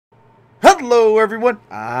Hello everyone,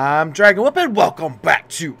 I'm Dragon Whip and welcome back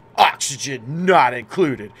to Oxygen Not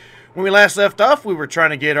Included. When we last left off, we were trying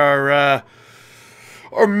to get our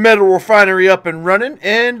metal refinery up and running,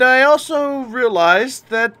 and I also realized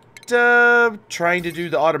that trying to do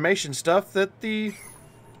the automation stuff, that the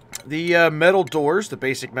metal doors, the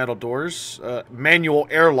basic metal doors, manual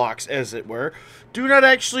airlocks as it were, do not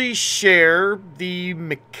actually share the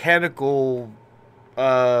mechanical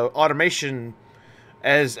automation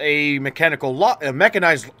as a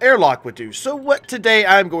mechanized airlock would do. So what today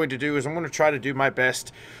I'm going to do is I'm going to try to do my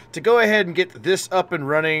best to go ahead and get this up and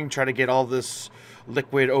running, try to get all this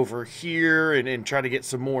liquid over here, and try to get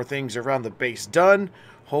some more things around the base done.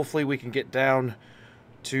 Hopefully we can get down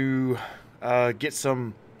to get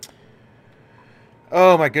some...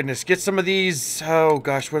 Oh my goodness, get some of these, oh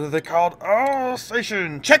gosh, what are they called? Oh,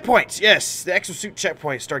 station checkpoints. Yes, the exosuit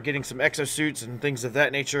checkpoints. Start getting some exosuits and things of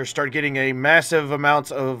that nature. Start getting a massive amount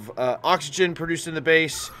of oxygen produced in the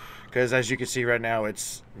base, because as you can see right now,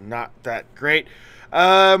 it's not that great.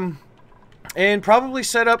 And probably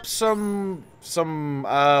set up some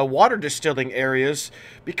water distilling areas,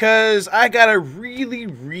 because I got a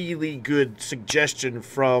really good suggestion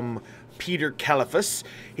from Peter Caliphus.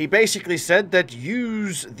 He basically said that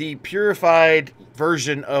use the purified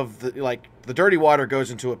version of the dirty water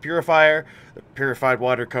goes into a purifier, the purified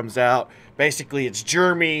water comes out, basically it's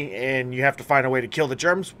germy and you have to find a way to kill the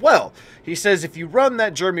germs. Well, he says if you run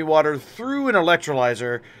that germy water through an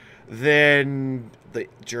electrolyzer, then the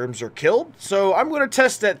germs are killed. So I'm going to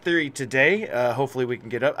test that theory today. Hopefully we can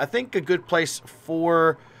get up. I think a good place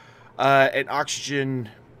for an oxygen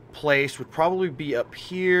place would probably be up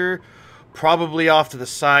here, probably off to the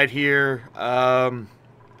side here,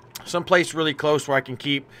 someplace really close where I can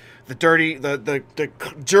keep the dirty, the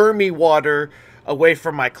germy water away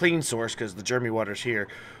from my clean source, because the germy water's here.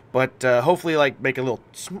 But hopefully, like, make a little,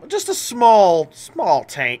 just a small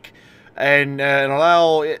tank, and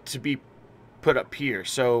allow it to be put up here.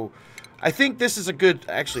 So I think this is a good,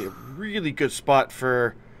 actually, a really good spot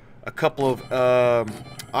for a couple of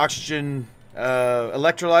oxygen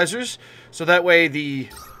electrolyzers. So that way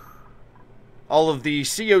all of the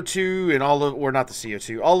CO2 and all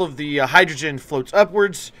of the hydrogen floats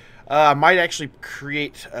upwards. I might actually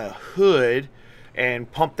create a hood and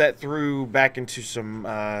pump that through back into some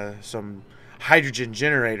hydrogen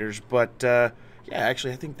generators. But yeah,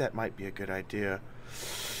 actually, I think that might be a good idea.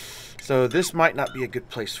 So this might not be a good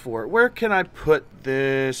place for it. Where can I put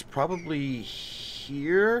this? Probably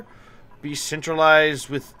here. Be centralized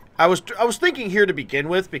with. I was thinking here to begin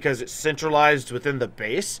with, because it's centralized within the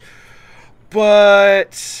base.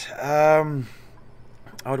 But I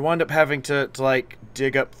would wind up having to like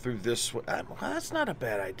dig up through this. Well, that's not a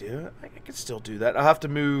bad idea. I could still do that. I'll have to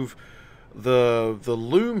move the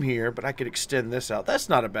loom here, but I could extend this out. That's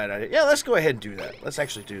not a bad idea. Yeah, let's go ahead and do that. Let's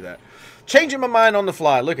actually do that. Changing my mind on the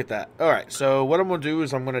fly. Look at that. All right. So what I'm going to do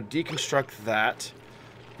is I'm going to deconstruct that.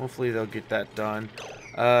 Hopefully they'll get that done.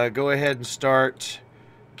 Go ahead and start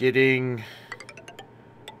getting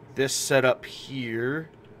this set up here.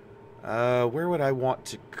 Where would I want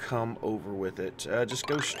to come over with it? Just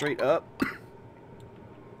go straight up.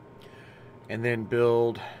 And then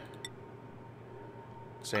build,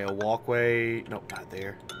 say, a walkway. Nope, not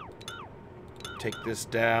there. Take this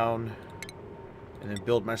down. And then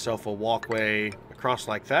build myself a walkway across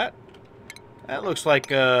like that. That looks like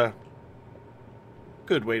a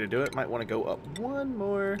good way to do it. Might want to go up one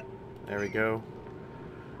more. There we go.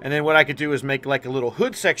 And then what I could do is make like a little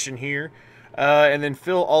hood section here. And then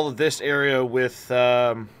fill all of this area with,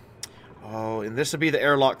 oh, and this will be the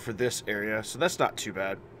airlock for this area, so that's not too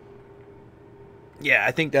bad. Yeah,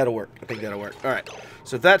 I think that'll work. All right,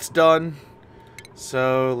 so that's done.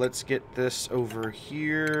 So let's get this over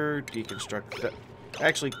here. Deconstruct that.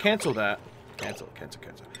 Actually, cancel that. Cancel.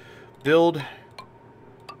 Build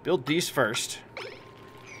these first.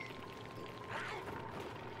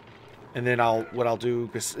 And then what I'll do,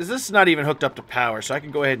 because this is not even hooked up to power, so I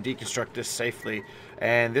can go ahead and deconstruct this safely.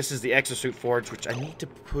 And this is the exosuit forge, which I need to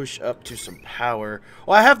push up to some power.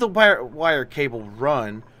 Well, I have the wire cable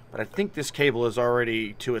run, but I think this cable is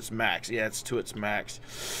already to its max. Yeah, it's to its max.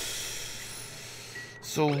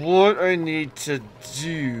 So what I need to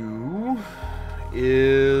do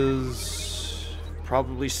is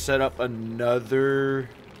probably set up another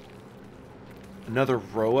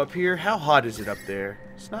row up here. How hot is it up there?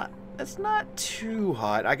 It's not too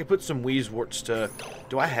hot. I could put some Weezeworts to...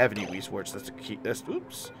 Do I have any Weezeworts? That's the key.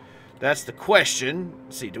 Oops. That's the question.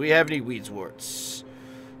 Let's see. Do we have any Weezeworts?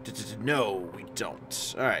 No, we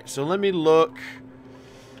don't. Alright, so let me look.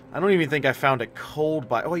 I don't even think I found a cold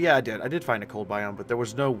biome. Oh, yeah, I did. I did find a cold biome, but there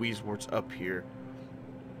was no Weezeworts up here.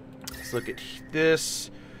 Let's look at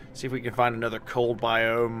this. See if we can find another cold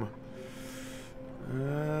biome.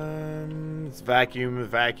 It's vacuum,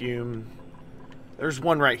 vacuum. There's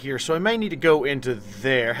one right here, so I may need to go into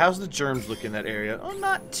there. How's the germs look in that area? Oh,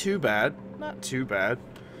 not too bad. Not too bad.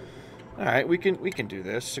 All right, we can do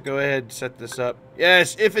this. So go ahead, and set this up.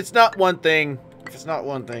 Yes, if it's not one thing,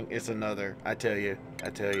 it's another. I tell you.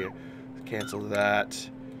 Cancel that.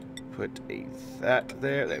 Put that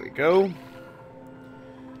there. There we go.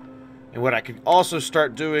 And what I could also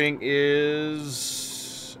start doing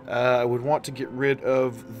is I would want to get rid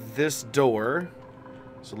of this door.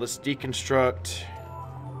 So let's deconstruct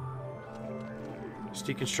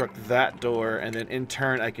that door, and then in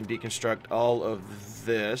turn I can deconstruct all of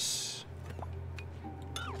this.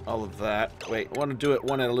 All of that. Wait, I want to do it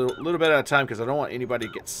one at a little bit at a time because I don't want anybody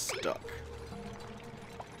to get stuck.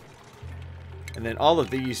 And then all of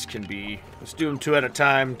these can be, let's do them 2 at a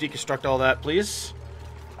time. Deconstruct all that, please.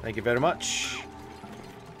 Thank you very much.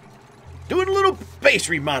 Doing a little base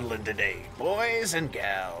remodeling today, boys and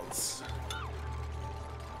gals.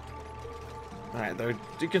 Alright, they're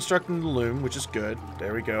deconstructing the loom, which is good.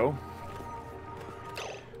 There we go.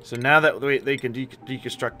 So now that they can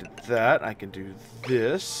deconstruct that, I can do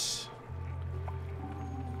this.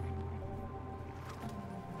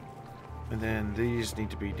 And then these need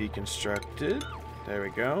to be deconstructed. There we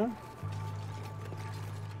go.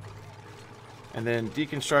 And then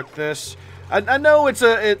deconstruct this. I know it's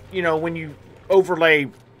you know, when you overlay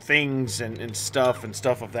things and stuff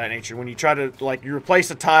of that nature, when you try to, like, you replace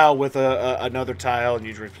a tile with another tile, and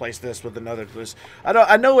you replace this with another this.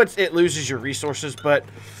 I know it loses your resources, but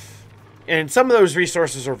and some of those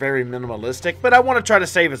resources are very minimalistic, but I want to try to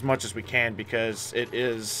save as much as we can because it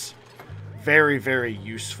is very, very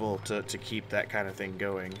useful to keep that kind of thing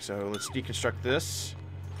going. So let's deconstruct this,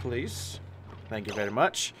 please. Thank you very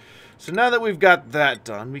much. So now that we've got that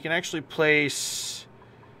done, we can actually place...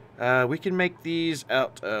 we can make these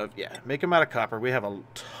out of... Yeah, make them out of copper. We have a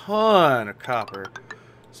ton of copper.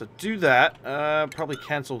 So do that. Probably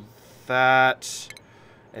cancel that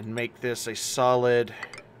and make this a solid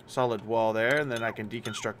wall there. And then I can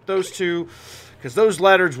deconstruct those two, because those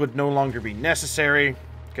ladders would no longer be necessary,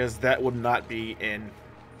 because that would not be in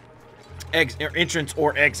entrance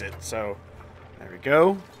or exit. So there we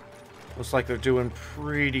go. Looks like they're doing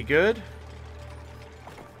pretty good.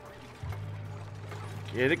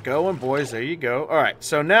 Get it going, boys. There you go. All right.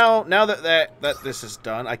 So now that this is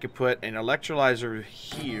done, I could put an electrolyzer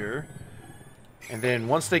here, and then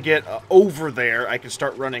once they get over there, I can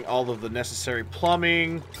start running all of the necessary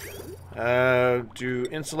plumbing. Do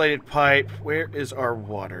insulated pipe. Where is our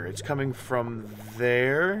water? It's coming from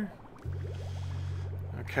there.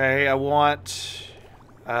 Okay. I want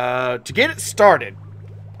to get it started.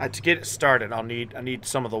 I need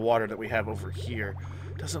some of the water that we have over here.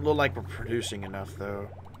 Doesn't look like we're producing enough, though.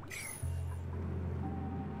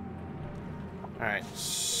 Alright,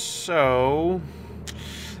 so...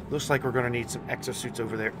 looks like we're going to need some exosuits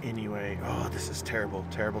over there anyway. Oh, this is terrible,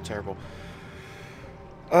 terrible, terrible.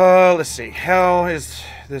 Let's see. How is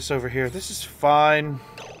this over here? This is fine.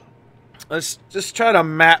 Let's just try to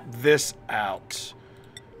map this out.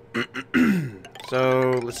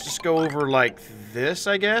 So, let's just go over like this,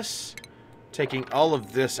 I guess. Taking all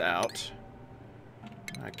of this out.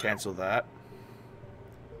 I cancel that.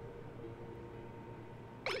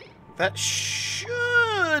 That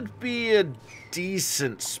should be a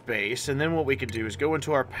decent space. And then what we can do is go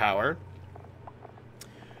into our power.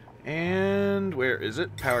 And where is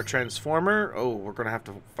it? Power transformer. Oh, we're going to have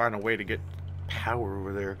to find a way to get power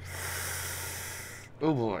over there.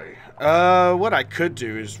 Oh boy. What I could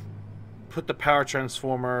do is put the power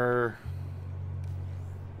transformer...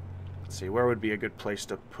 Let's see, where would be a good place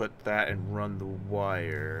to put that and run the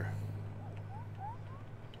wire?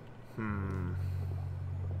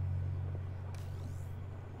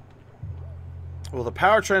 Well, the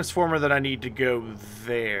power transformer that I need to go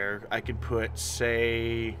there, I could put,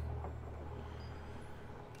 say,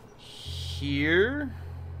 here.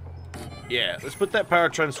 Yeah, let's put that power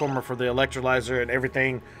transformer for the electrolyzer and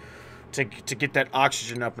everything to get that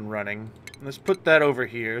oxygen up and running. Let's put that over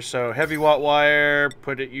here. So heavy watt wire,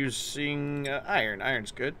 put it using iron.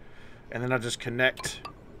 Iron's good. And then I'll just connect.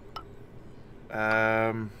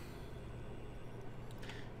 You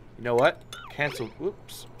know what? Cancel.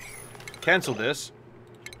 Whoops. Cancel this.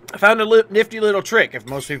 I found a nifty little trick, if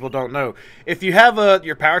most people don't know. If you have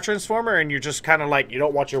your power transformer and you're just kind of like, you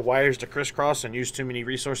don't want your wires to crisscross and use too many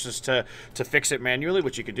resources to fix it manually,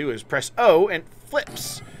 what you could do is press O and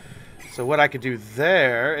flips. So what I could do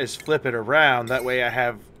there is flip it around. That way I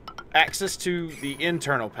have access to the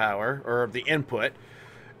internal power, or the input,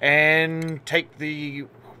 and take the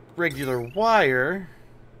regular wire.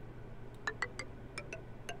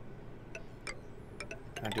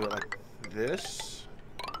 I do it like this.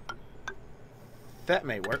 That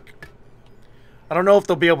may work. I don't know if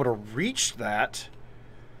they'll be able to reach that.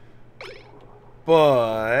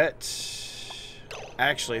 But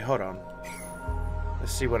actually, hold on.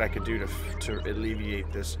 Let's see what I could do to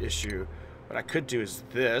alleviate this issue. What I could do is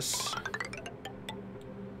this.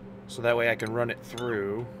 So that way I can run it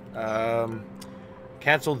through.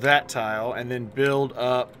 Cancel that tile and then build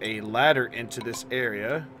up a ladder into this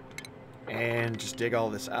area. And just dig all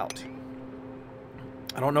this out.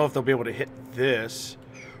 I don't know if they'll be able to hit this.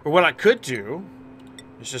 Or what I could do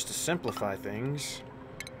is just to simplify things.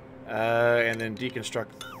 And then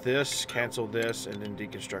deconstruct this, cancel this, and then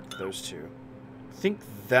deconstruct those two. I think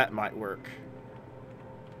that might work.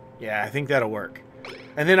 Yeah, I think that'll work.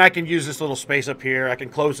 And then I can use this little space up here. I can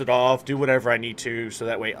close it off, do whatever I need to, so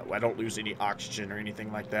that way I don't lose any oxygen or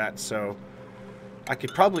anything like that. So I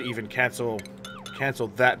could probably even cancel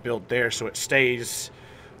that build there so it stays.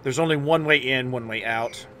 There's only one way in, one way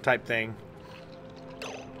out type thing.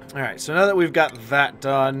 Alright, so now that we've got that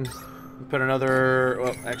done, put another,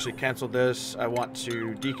 well, actually cancel this. I want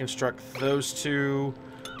to deconstruct those two,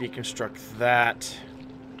 deconstruct that,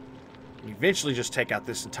 and eventually just take out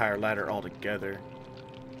this entire ladder altogether.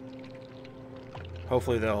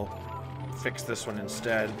 Hopefully they'll fix this one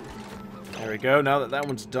instead. There we go. Now that that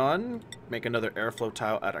one's done, make another airflow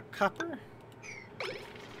tile out of copper.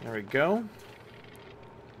 There we go.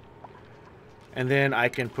 And then I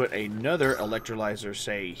can put another electrolyzer,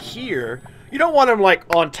 say, here. You don't want them, like,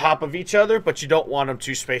 on top of each other, but you don't want them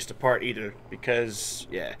too spaced apart either. Because,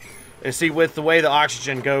 yeah. And see, with the way the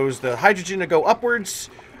oxygen goes, the hydrogen will go upwards,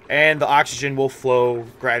 and the oxygen will flow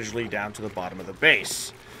gradually down to the bottom of the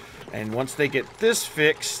base. And once they get this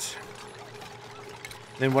fixed,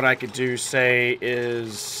 then what I could do, say,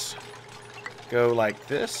 is go like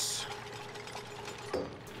this.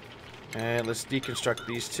 And let's deconstruct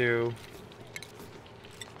these two.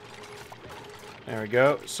 There we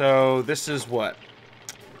go. So this is what?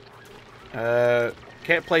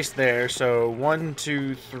 Can't place there. So 1,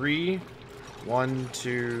 2, 3. 1,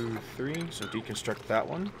 2, 3. So deconstruct that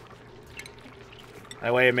one.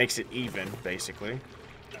 That way it makes it even, basically.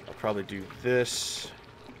 I'll probably do this.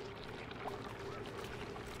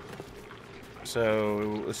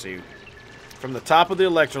 So let's see. From the top of the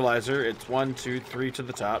electrolyzer, it's 1, 2, 3 to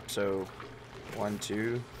the top. So 1,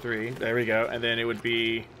 2, 3. There we go. And then it would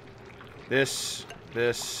be this,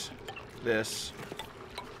 this, this.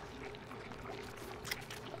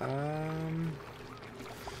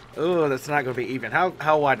 Oh, that's not going to be even.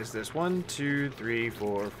 How wide is this? 1, 2, 3,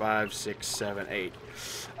 4, 5, 6, 7, 8.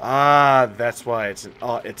 Ah, that's why it's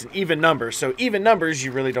an even number. So even numbers,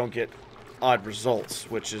 you really don't get odd results,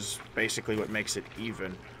 which is basically what makes it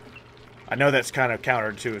even. I know that's kind of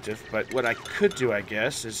counterintuitive, but what I could do, I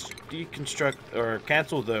guess, is deconstruct or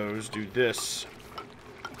cancel those, do this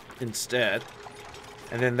instead.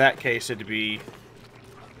 And in that case, it'd be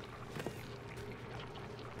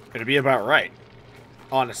about right.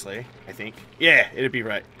 Honestly, I think. Yeah, it'd be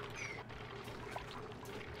right.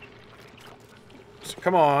 So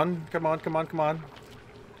come on, come on, come on, come on.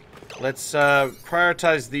 Let's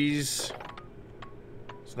prioritize these.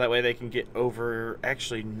 So that way they can get over...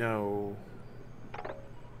 Actually, no.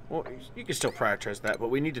 Well, you can still prioritize that, but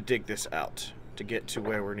we need to dig this out to get to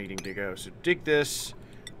where we're needing to go. So dig this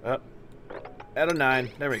up. At a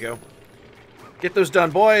 9. There we go. Get those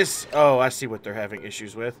done, boys. Oh, I see what they're having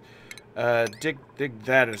issues with. Dig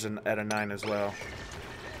that as at a 9 as well.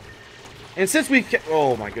 And since we kept...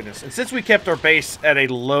 Oh, my goodness. And since we kept our base at a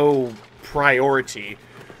low priority,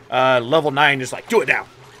 level 9 is like, do it now.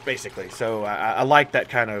 Basically, so I like that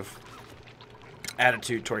kind of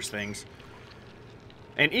attitude towards things.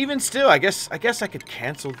 And even still, I guess I could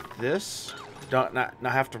cancel this, not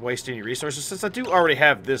have to waste any resources since I do already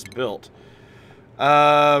have this built.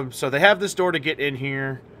 So they have this door to get in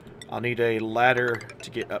here. I'll need a ladder to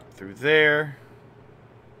get up through there,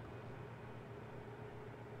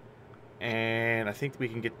 and I think we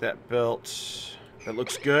can get that built. That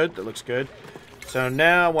looks good. That looks good. So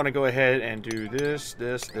now I want to go ahead and do this,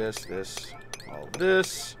 this, this, this, all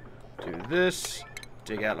this, do this,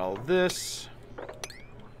 dig out all this.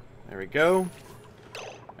 There we go.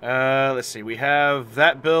 Let's see, we have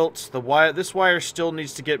that built. The wire, this wire still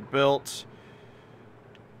needs to get built,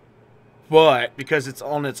 but because it's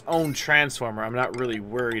on its own transformer, I'm not really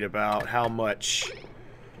worried about how much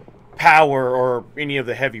power or any of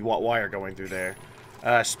the heavy wire going through there.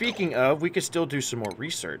 Speaking of, we could still do some more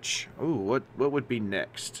research. Ooh, what would be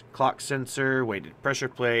next? Clock sensor, weighted pressure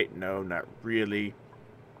plate. No, not really.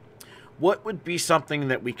 what would be something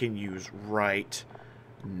that we can use right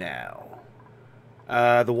now?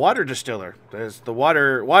 The water distiller. There's the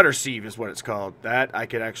water sieve is what it's called. That I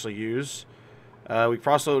could actually use. We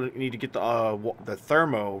also need to get the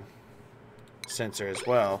thermo sensor as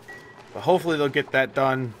well. But hopefully they'll get that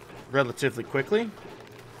done relatively quickly.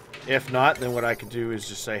 If not, then what I could do is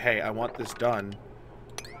just say, hey, I want this done.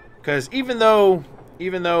 Because even though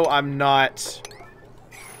I'm not,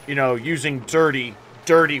 you know, using dirty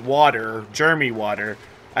water, germy water,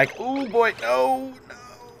 like, oh boy, no,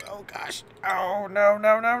 oh gosh, oh no,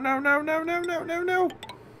 no.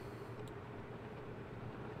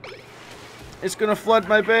 It's gonna flood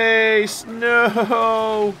my base,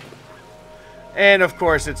 no. And of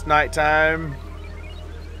course it's nighttime.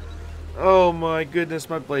 Oh my goodness,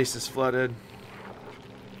 my base is flooded.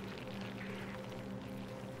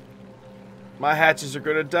 My hatches are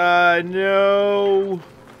gonna die. No.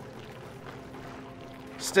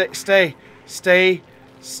 Stay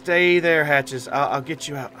there, hatches. I'll get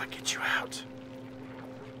you out. I'll get you out.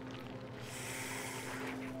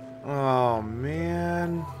 Oh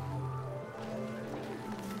man.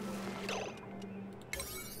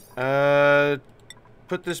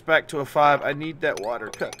 Put this back to a 5. I need that water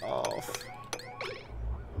cut off.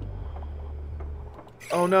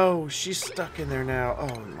 Oh no, she's stuck in there now.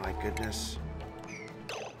 Oh my goodness.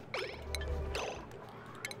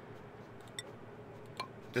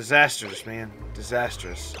 Disastrous, man.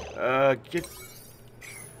 Disastrous. Okay,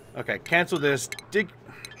 cancel this. Dig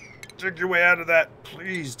your way out of that.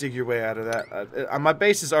 Please dig your way out of that. My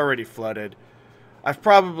base is already flooded. I've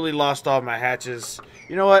probably lost all my hatches.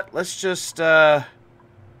 You know what? Let's just, load.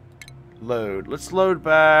 Let's load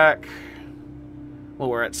back. Well,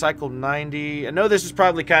 we're at cycle 90. I know this is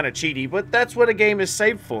probably kind of cheaty, but that's what a game is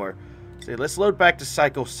saved for. So let's load back to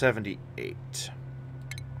cycle 78.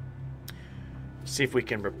 See if we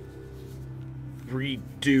can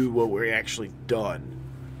redo what we're actually done.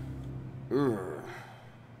 Ugh.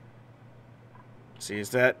 See, is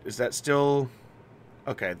that still...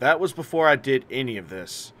 Okay, that was before I did any of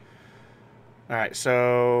this. Alright,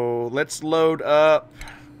 so let's load up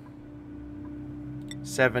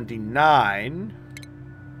 79.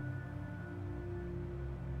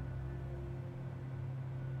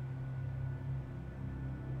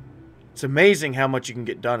 It's amazing how much you can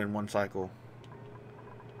get done in one cycle.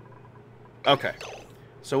 Okay,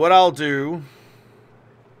 so what I'll do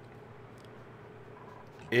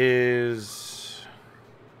is...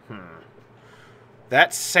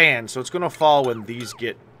 That's sand, so it's going to fall when these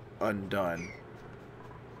get undone.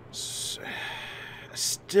 I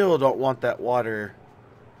still don't want that water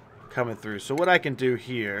coming through. So what I can do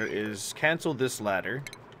here is cancel this ladder.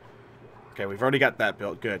 Okay, we've already got that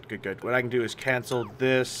built. Good, good, good. What I can do is cancel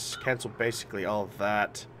this, cancel basically all of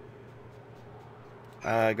that.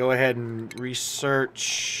 Go ahead and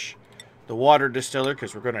research the water distiller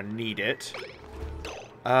because we're going to need it.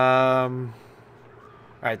 Alright,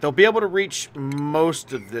 they'll be able to reach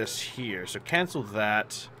most of this here. So cancel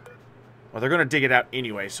that. Well, they're going to dig it out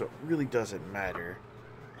anyway, so it really doesn't matter.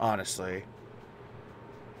 Honestly.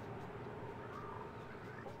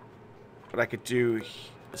 What I could do...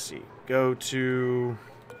 Let's see. Go to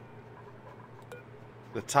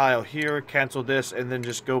the tile here, cancel this, and then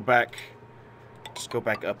just go back... Just go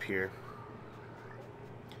back up here.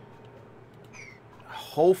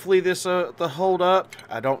 Hopefully this the hold up.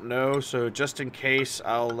 I don't know, so just in case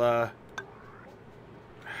I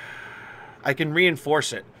can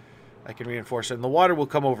reinforce it. I can reinforce it. And the water will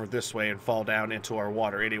come over this way and fall down into our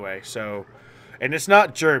water anyway. So, and it's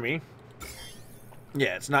not germy.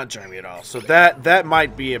 Yeah, it's not germy at all. So that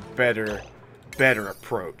might be a better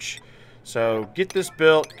approach. So get this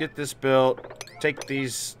built, take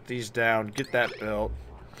these down, get that built.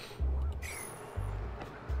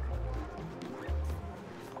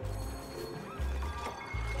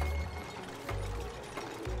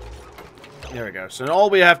 There we go. So all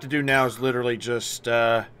we have to do now is literally just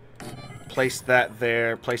place that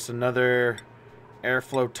there. Place another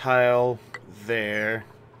airflow tile there.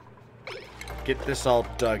 Get this all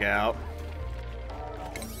dug out.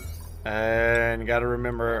 And I gotta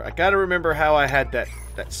remember how I had that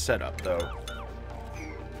set up though.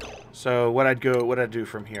 So what I'd do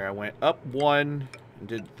from here, I went up one and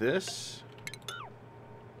did this.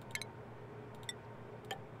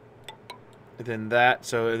 And then that,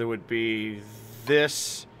 so there would be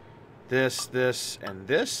this, and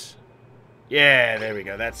this. Yeah, there we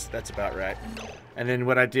go. That's about right. And then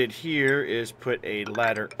what I did here is put a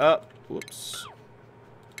ladder up. Whoops.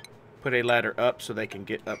 Put a ladder up so they can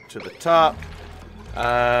get up to the top.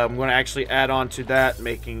 I'm going to actually add on to that,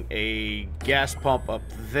 making a gas pump up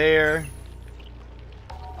there.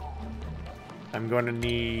 I'm going to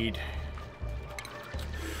need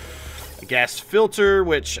a gas filter,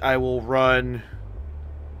 which I will run...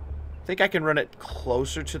 I think I can run it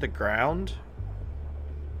closer to the ground.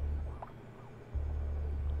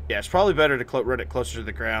 Yeah, it's probably better to run it closer to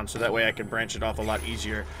the ground, so that way I can branch it off a lot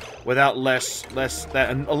easier without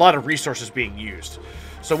a lot of resources being used.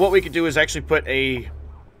 So what we could do is actually put a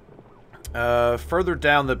further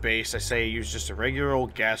down the base. I say use just a regular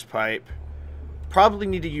old gas pipe. Probably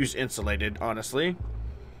need to use insulated, honestly.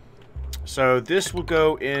 So this will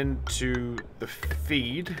go into the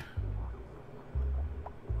feed.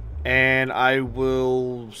 And I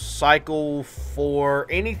will cycle for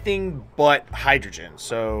anything but hydrogen.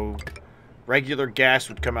 So regular gas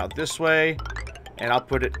would come out this way. And I'll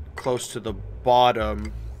put it close to the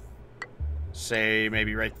bottom. Say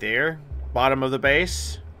maybe right there. Bottom of the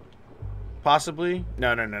base. Possibly.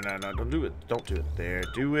 No. Don't do it. Don't do it there.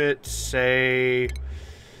 Do it, say,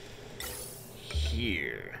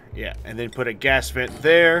 here. Yeah. And then put a gas vent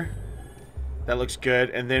there. That looks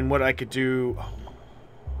good. And then what I could do...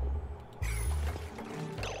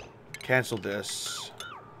 Cancel this.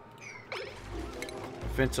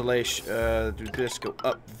 Ventilation. Do this. Go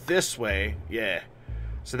up this way. Yeah.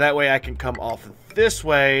 So that way I can come off this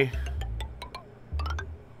way.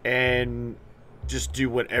 And just do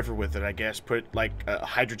whatever with it, I guess. Put like a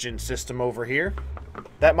hydrogen system over here.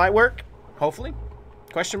 That might work. Hopefully.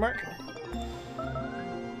 Question mark.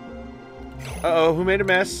 Uh-oh. Who made a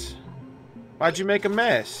mess? Why'd you make a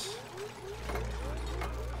mess?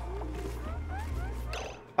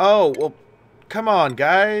 Oh, well, come on,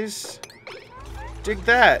 guys. Dig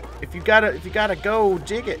that. If you gotta go,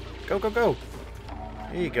 dig it. Go. There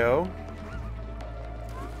you go.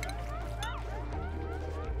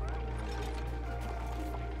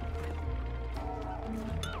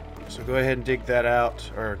 So go ahead and dig that out,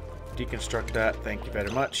 or deconstruct that. Thank you very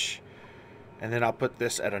much. And then I'll put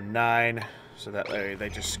this at a 9, so that way they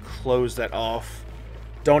just close that off.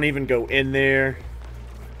 Don't even go in there.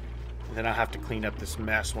 And then I'll have to clean up this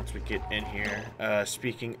mess once we get in here.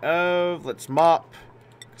 Speaking of, let's mop,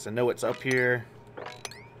 because I know it's up here.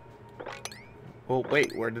 Well,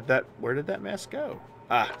 wait, where did that mess go?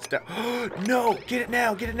 Ah, it's down. No, get it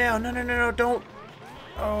now, no, don't.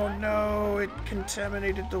 Oh no, it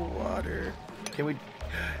contaminated the water. Can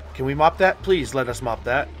we mop that? Please let us mop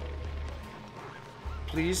that.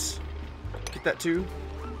 Please, get that too.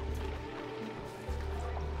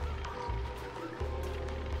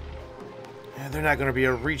 They're not going to be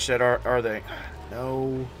able to reach that, are they?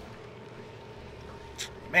 No.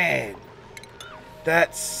 Man.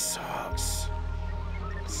 That sucks.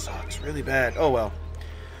 Sucks really bad. Oh, well.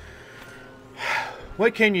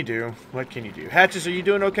 What can you do? What can you do? Hatches, are you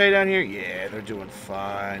doing okay down here? Yeah, they're doing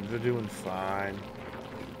fine. They're doing fine.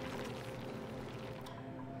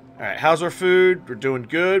 Alright, how's our food? We're doing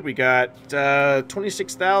good. We got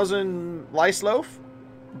 26,000 lice loaf.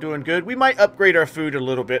 Doing good. We might upgrade our food a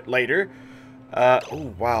little bit later.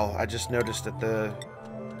 Oh, wow. I just noticed that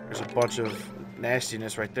there's a bunch of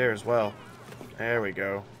nastiness right there as well. There we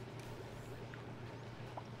go.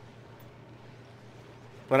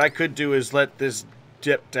 What I could do is let this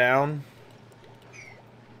dip down.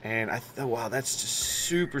 And oh, wow, that's just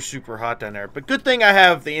super hot down there. But good thing I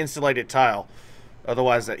have the insulated tile.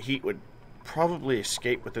 Otherwise, that heat would probably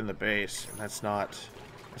escape within the base. And that's not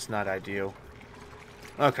ideal.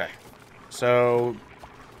 Okay. So...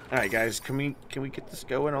 Alright guys, can we get this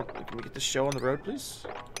going on, can we get this show on the road, please?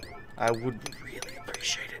 I would really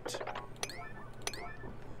appreciate it.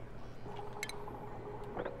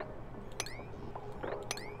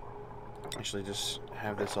 Actually, just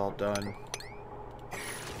have this all done.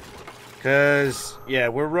 Cause yeah,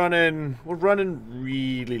 we're running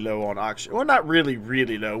really low on oxygen. Well, not really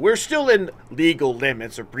low. We're still in legal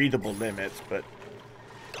limits or breathable limits, but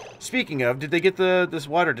speaking of, did they get this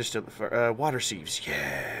water water sieves?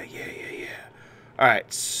 Yeah. All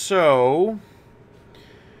right, so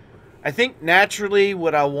I think naturally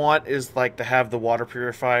what I want is like to have the water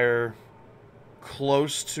purifier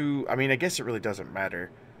close to. I mean, I guess it really doesn't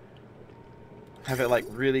matter. Have it like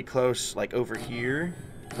really close, like over here.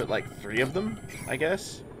 Put like 3 of them, I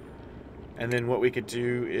guess. And then what we could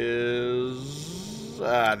do is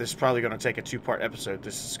this is probably going to take a 2-part episode.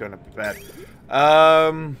 This is going to be bad.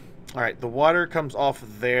 Alright, the water comes off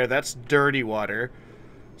there. That's dirty water.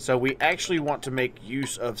 So we actually want to make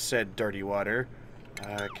use of said dirty water.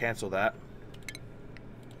 Cancel that.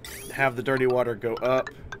 Have the dirty water go up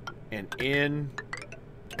and in.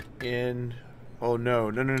 Oh no.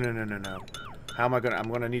 How am I gonna? I'm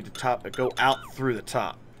gonna need to go out through the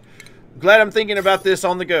top. Glad I'm thinking about this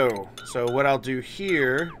on the go. So what I'll do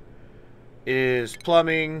here is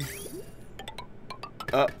plumbing,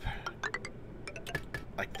 up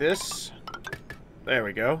like this. There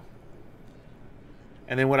we go.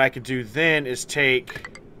 And then what I could do then is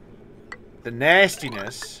take the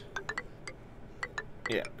nastiness.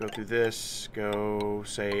 Yeah, go through this. Go,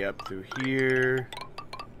 say, up through here.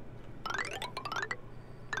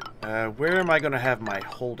 Where am I going to have my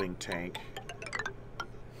holding tank?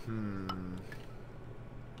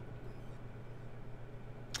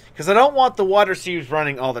 Because I don't want the water sieves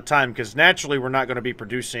running all the time, because naturally we're not going to be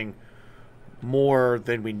producing more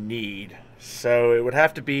than we need. So it would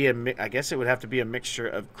have to be I guess it would have to be a mixture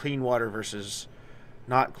of clean water versus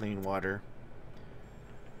not clean water.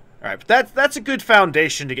 All right, but that's a good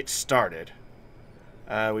foundation to get started.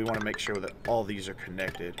 We want to make sure that all these are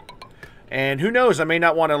connected. And who knows, I may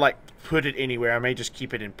not want to like put it anywhere. I may just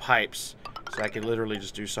keep it in pipes. So I could literally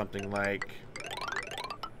just do something like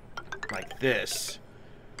this.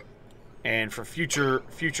 And for future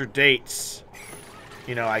dates,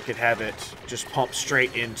 you know, I could have it just pump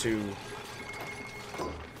straight into,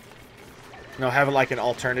 you know, have it like an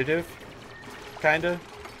alternative, kind of.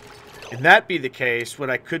 And that be the case, what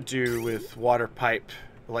I could do with water pipe,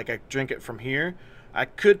 like I drink it from here, I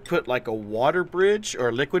could put like a water bridge or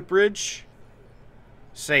a liquid bridge,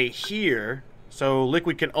 say here, so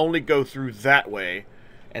liquid can only go through that way.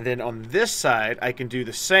 And then on this side, I can do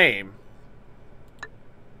the same.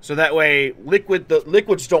 So that way, the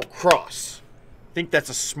liquids don't cross. I think that's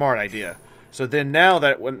a smart idea. So then now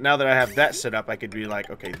that I have that set up, I could be like,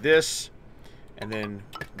 okay, this, and then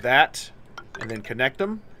that, and then connect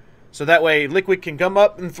them. So that way, liquid can come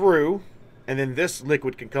up and through, and then this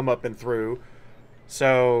liquid can come up and through.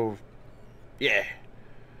 So, yeah.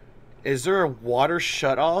 Is there a water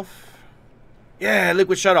shutoff? Yeah,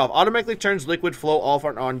 liquid shutoff. Automatically turns liquid flow off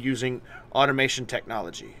and on using automation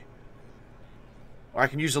technology. Or I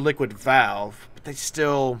can use a liquid valve, but they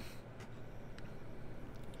still...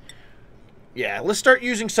 Yeah, let's start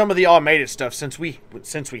using some of the automated stuff since we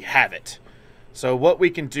have it. So what we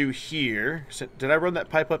can do here... Did I run that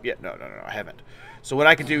pipe up yet? No, I haven't. So what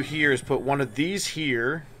I can do here is put one of these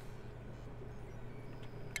here.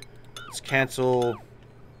 Let's cancel...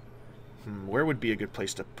 where would be a good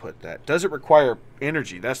place to put that? Does it require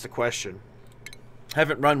energy? That's the question.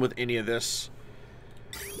 Haven't run with any of this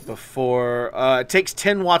before. It takes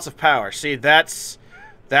 10 watts of power. See, that's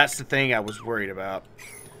the thing I was worried about.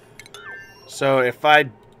 So if I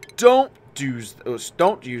don't use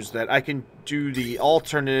that, I can do the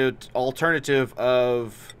alternative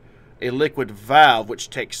of a liquid valve, which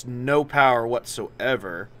takes no power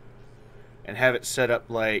whatsoever, and have it set up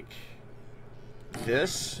like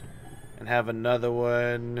this, and have another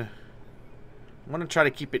one. I want to try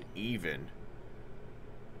to keep it even.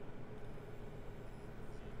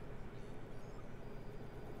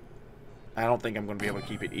 I don't think I'm going to be able to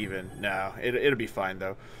keep it even. No, it'll be fine,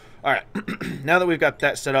 though. All right. Now that we've got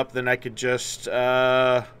that set up, then I could just...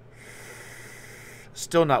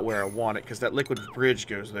 still not where I want it, because that liquid bridge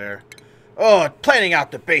goes there. Oh, planning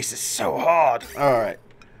out the base is so hard. All right.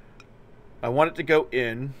 I want it to go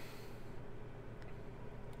in.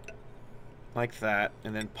 Like that,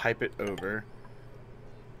 and then pipe it over.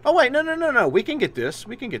 Oh, wait, no. We can get this.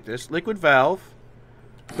 We can get this. Liquid valve.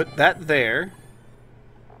 Put that there.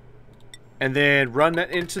 And then run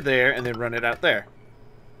that into there, and then run it out there.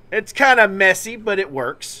 It's kind of messy, but it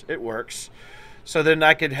works. It works. So then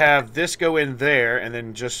I could have this go in there, and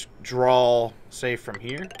then just draw, say, from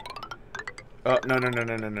here. Oh, no.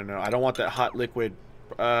 I don't want that hot liquid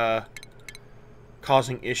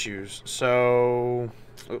causing issues. So,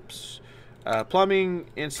 oops. Plumbing,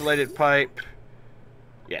 insulated pipe.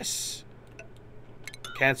 Yes.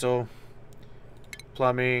 Cancel.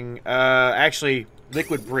 Plumbing. Actually,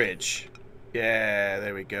 liquid bridge. Yeah,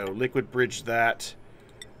 there we go. Liquid bridge that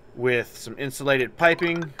with some insulated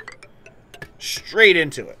piping straight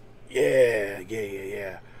into it.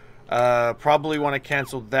 Yeah. Probably want to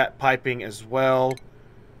cancel that piping as well.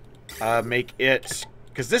 Make it...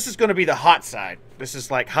 Because this is going to be the hot side. This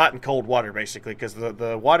is like hot and cold water, basically. Because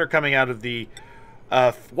the water coming out of the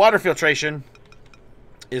water filtration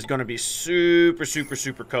is going to be super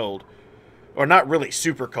cold. Or not really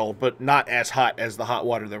super cold, but not as hot as the hot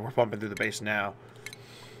water that we're pumping through the base now.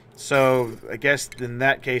 So, I guess in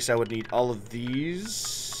that case, I would need all of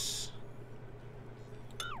these.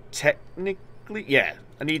 Technically, yeah.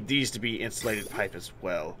 I need these to be insulated pipe as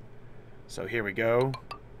well. So, here we go.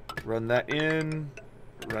 Run that in,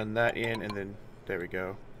 and then there we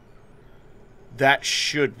go. That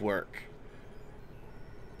should work.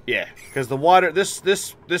 Yeah, because the water,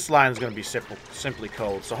 this line is going to be simply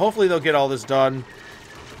cold. So hopefully they'll get all this done.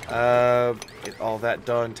 Get all that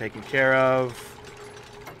done, taken care of.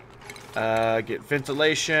 Get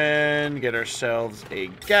ventilation. Get ourselves a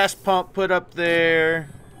gas pump put up there.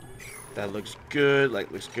 That looks good.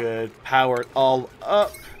 Like, looks good. Power it all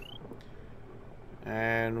up.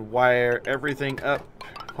 And wire everything up.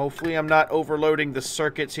 Hopefully I'm not overloading the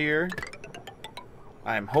circuits here.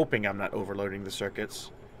 I'm hoping I'm not overloading the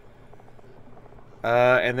circuits.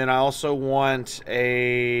 And then I also want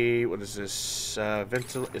a... What is this?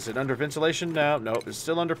 Is it under ventilation now? Nope. It's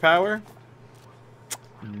still under power?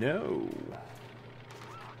 No.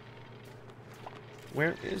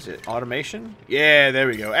 Where is it? Automation? Yeah, there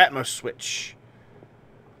we go. Atmos switch.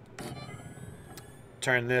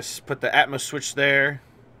 Turn this. Put the Atmos switch there.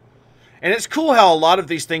 And it's cool how a lot of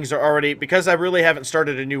these things are already... Because I really haven't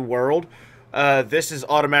started a new world... this is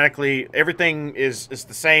automatically, everything is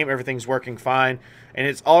the same, everything's working fine, and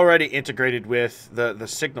it's already integrated with the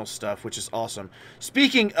signal stuff, which is awesome.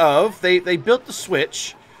 Speaking of, they built the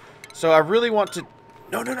switch, so I really want to,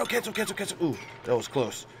 no, cancel. Ooh, that was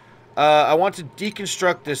close. I want to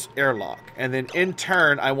deconstruct this airlock, and then in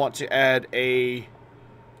turn, I want to add a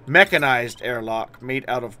mechanized airlock made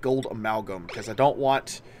out of gold amalgam, because I don't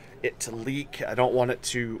want it to leak. I don't want it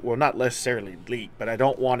to, well, not necessarily leak, but I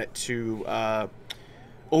don't want it to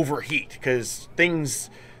overheat, because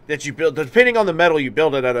things that you build, depending on the metal you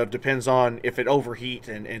build it out of, depends on if it overheat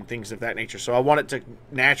and things of that nature. So I want it to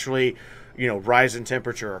naturally, you know, rise in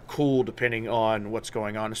temperature or cool depending on what's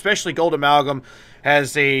going on. Especially gold amalgam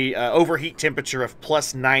has a overheat temperature of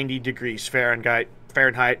plus 90 degrees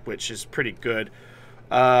Fahrenheit, which is pretty good.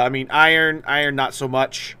 I mean, iron not so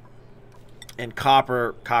much. And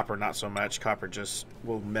copper not so much. Copper just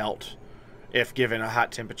will melt if given a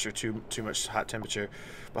hot temperature, too much hot temperature.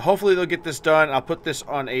 But hopefully they'll get this done. I'll put this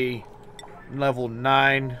on a level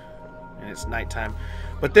 9, and it's nighttime.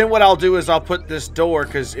 But then what I'll do is I'll put this door,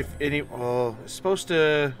 because if any, oh, it's supposed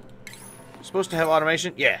to have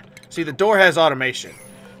automation. Yeah. See, the door has automation.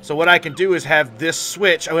 So what I can do is have this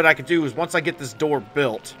switch. What I can do is once I get this door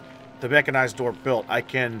built, the mechanized door built, I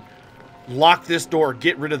can lock this door,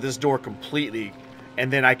 get rid of this door completely,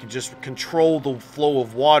 and then I can just control the flow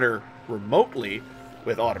of water remotely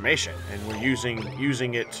with automation, and we're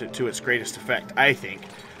using it to its greatest effect. I think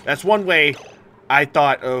that's one way I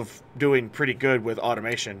thought of doing pretty good with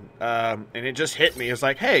automation, and it just hit me. It's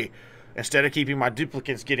like, hey, instead of keeping my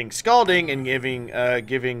duplicates getting scalding and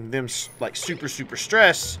giving them like super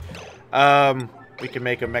stress, we can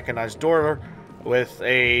make a mechanized door with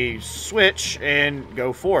a switch and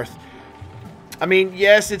go forth. I mean,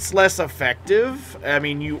 yes, it's less effective. I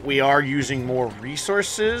mean, we are using more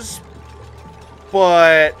resources,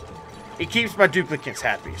 but it keeps my duplicates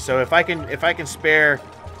happy. So if I can spare,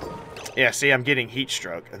 yeah. See, I'm getting heat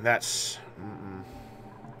stroke, and that's.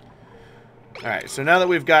 All right. So now that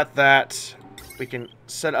we've got that, we can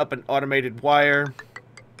set up an automated wire.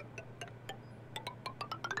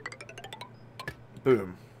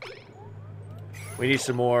 Boom. We need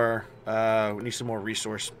some more. We need some more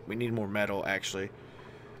resource. We need more metal, actually.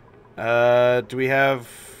 Do we have...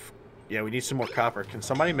 Yeah, we need some more copper. Can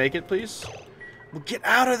somebody make it, please? Well, get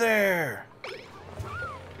out of there!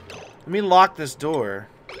 Let me lock this door.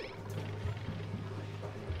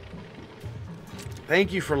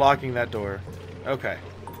 Thank you for locking that door. Okay.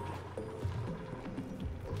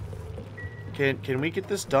 Can we get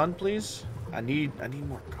this done, please? I need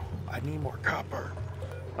more copper.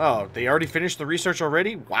 Oh, they already finished the research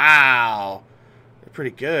already? Wow. They're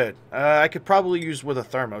pretty good. I could probably use with a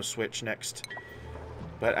thermo switch next.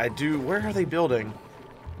 But I do... Where are they building?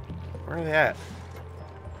 Where are they at?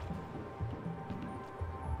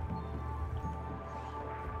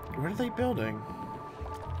 Where are they building?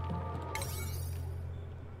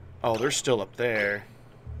 Oh, they're still up there.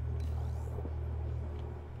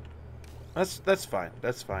 That's fine.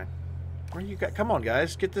 That's fine. Where you got? Come on,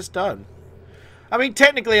 guys. Get this done. I mean,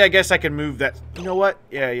 technically, I guess I can move that. You know what?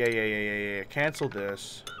 Yeah. Cancel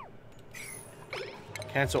this.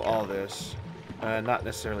 Cancel all this. Not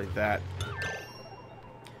necessarily that.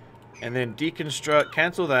 And then deconstruct.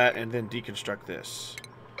 Cancel that, and then deconstruct this.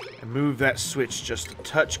 And move that switch just a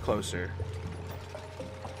touch closer.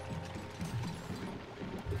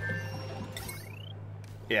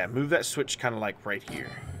 Yeah, move that switch kind of like right here,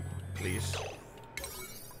 please.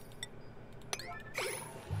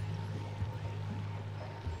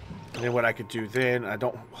 And then what I could do then, I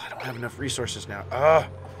don't have enough resources now. Ugh.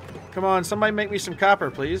 Come on, somebody make me some copper,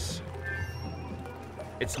 please.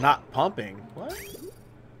 It's not pumping. What?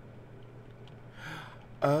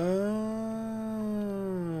 Oh.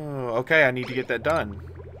 Okay, I need to get that done.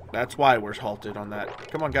 That's why we're halted on that.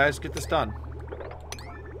 Come on, guys, get this done.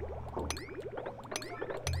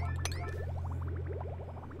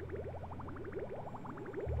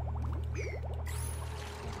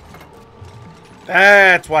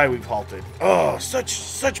 That's why we've halted. Oh,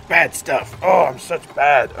 such bad stuff. Oh, I'm such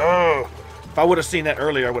bad. Oh. If I would have seen that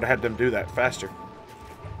earlier, I would have had them do that faster.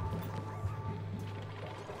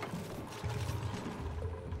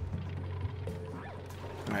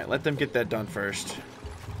 Alright, let them get that done first.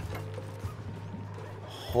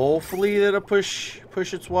 Hopefully that'll push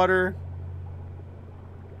its water.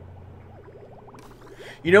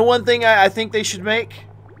 You know one thing I think they should make?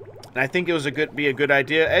 And I think it was be a good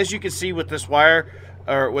idea. As you can see with this wire,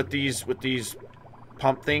 or with these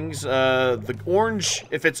pump things, the orange,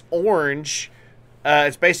 if it's orange,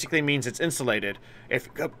 it basically means it's insulated.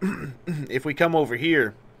 If we come over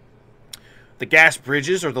here, the gas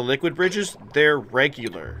bridges or the liquid bridges, they're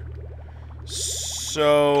regular.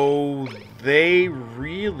 So they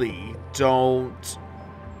really don't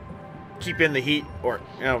keep in the heat, or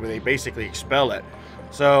they basically expel it.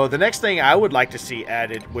 So the next thing I would like to see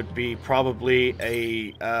added would be probably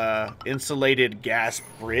a insulated gas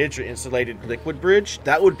bridge or insulated liquid bridge.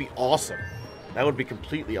 That would be awesome. That would be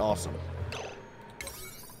completely awesome.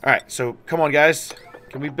 Alright, so come on guys.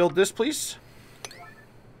 Can we build this, please?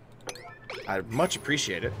 I'd much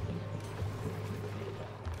appreciate it.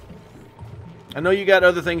 I know you got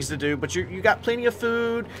other things to do, but you got plenty of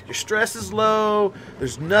food. Your stress is low.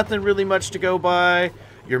 There's nothing really much to go by.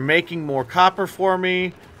 You're making more copper for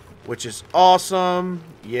me, which is awesome.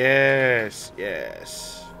 Yes,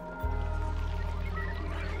 yes.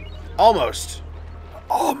 Almost.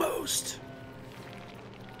 Almost.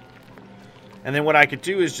 And then what I could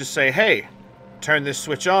do is just say, hey, turn this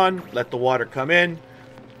switch on, let the water come in,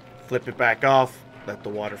 flip it back off, let the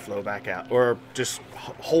water flow back out. Or just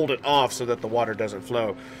hold it off so that the water doesn't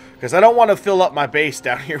flow. Because I don't want to fill up my base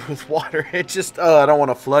down here with water. It just, I don't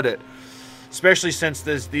want to flood it. Especially since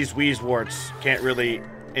these Wheezeworts can't really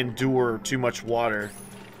endure too much water.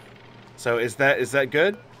 So is that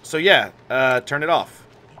good? So yeah, turn it off.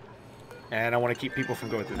 And I want to keep people from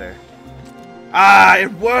going through there. Ah,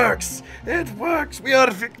 it works! It works! We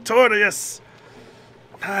are victorious!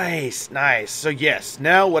 Nice, nice. So yes,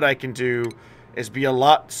 now what I can do is be a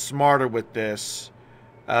lot smarter with this.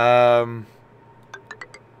 And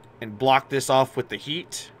block this off with the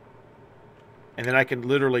heat. And then I can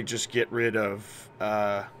literally just get rid of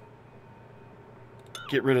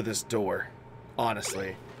this door.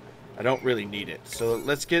 Honestly, I don't really need it. So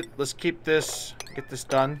let's get this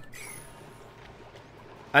done.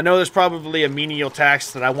 I know there's probably a menial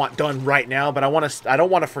task that I want done right now, but I don't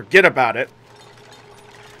want to forget about it.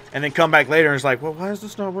 And then come back later and it's like, well, why is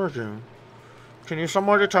this not working? Can you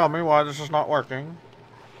somebody tell me why this is not working?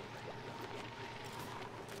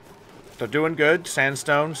 They're doing good.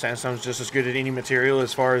 Sandstone. Sandstone's just as good at any material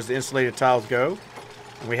as far as the insulated tiles go.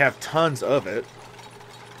 And we have tons of it.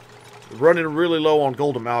 We're running really low on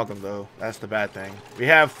gold amalgam, though. That's the bad thing. We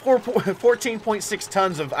have 14.6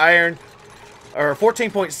 tons of iron, or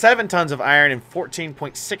 14.7 tons of iron and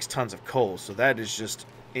 14.6 tons of coal. So that is just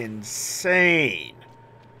insane.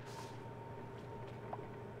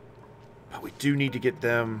 But we do need to get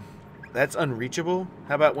them. That's unreachable.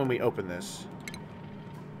 How about when we open this?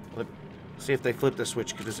 See if they flip the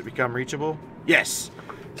switch. Does it become reachable? Yes.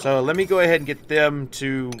 So let me go ahead and get them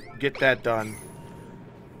to get that done.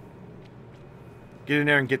 Get in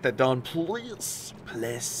there and get that done, please.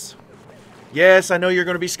 Please. Yes, I know you're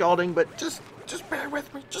going to be scalding, but just bear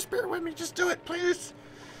with me. Just bear with me. Just do it, please.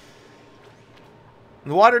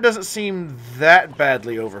 The water doesn't seem that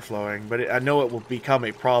badly overflowing, but I know it will become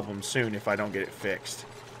a problem soon if I don't get it fixed.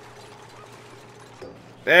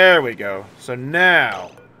 There we go. So now,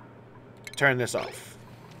 turn this off.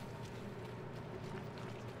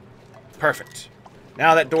 Perfect.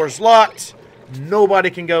 Now that door's locked. Nobody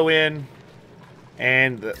can go in.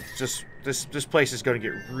 And just this place is going to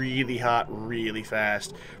get really hot really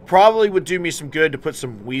fast. Probably would do me some good to put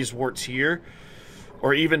some Wheezeworts here.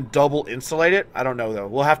 Or even double insulate it. I don't know, though.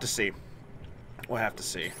 We'll have to see. We'll have to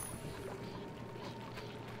see.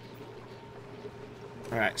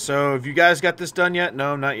 Alright, so have you guys got this done yet?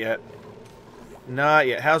 No, not yet. Not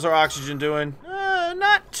yet. How's our oxygen doing?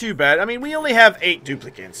 Not too bad. I mean, we only have 8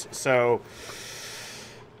 duplicates. So,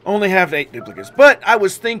 only have 8 duplicates. But I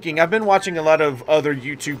was thinking, I've been watching a lot of other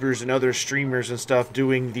YouTubers and other streamers and stuff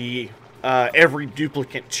doing the every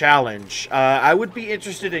duplicate challenge. I would be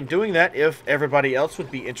interested in doing that if everybody else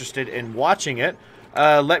would be interested in watching it.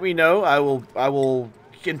 Let me know. I will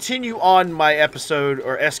continue on my episode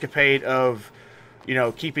or escapade of, you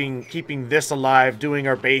know, keeping this alive, doing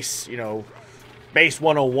our base, you know, base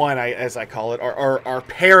 101, as I call it, our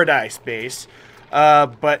paradise base.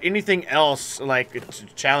 But anything else,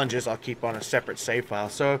 like challenges, I'll keep on a separate save file.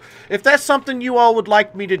 So if that's something you all would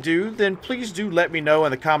like me to do, then please do let me know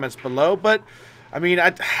in the comments below. But I mean,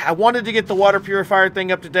 I wanted to get the water purifier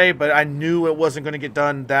thing up today, but I knew it wasn't going to get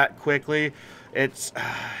done that quickly. It's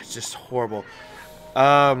just horrible.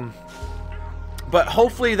 But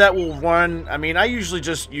hopefully that will run. I mean, I usually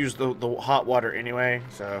just use the hot water anyway.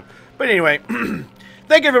 So, but anyway,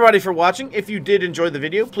 thank everybody for watching. If you did enjoy the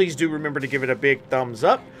video, please do remember to give it a big thumbs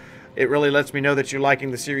up. It really lets me know that you're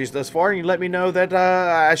liking the series thus far, and you let me know that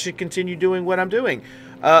I should continue doing what I'm doing.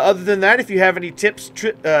 Other than that, if you have any tips,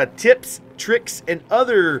 tricks, and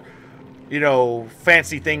other, you know,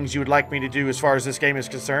 fancy things you would like me to do as far as this game is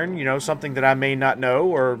concerned, you know, something that I may not know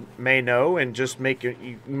or may know, and just make it,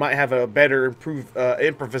 you might have a better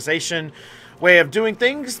improvisation way of doing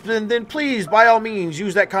things, then please, by all means,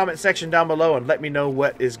 use that comment section down below and let me know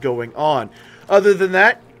what is going on. Other than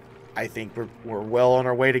that, I think we're well on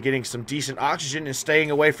our way to getting some decent oxygen and staying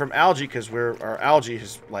away from algae, because our algae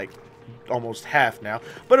is like almost half now.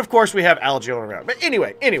 But of course we have algae all around. But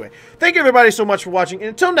anyway, thank you everybody so much for watching, and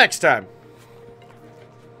until next time,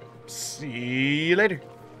 see you later.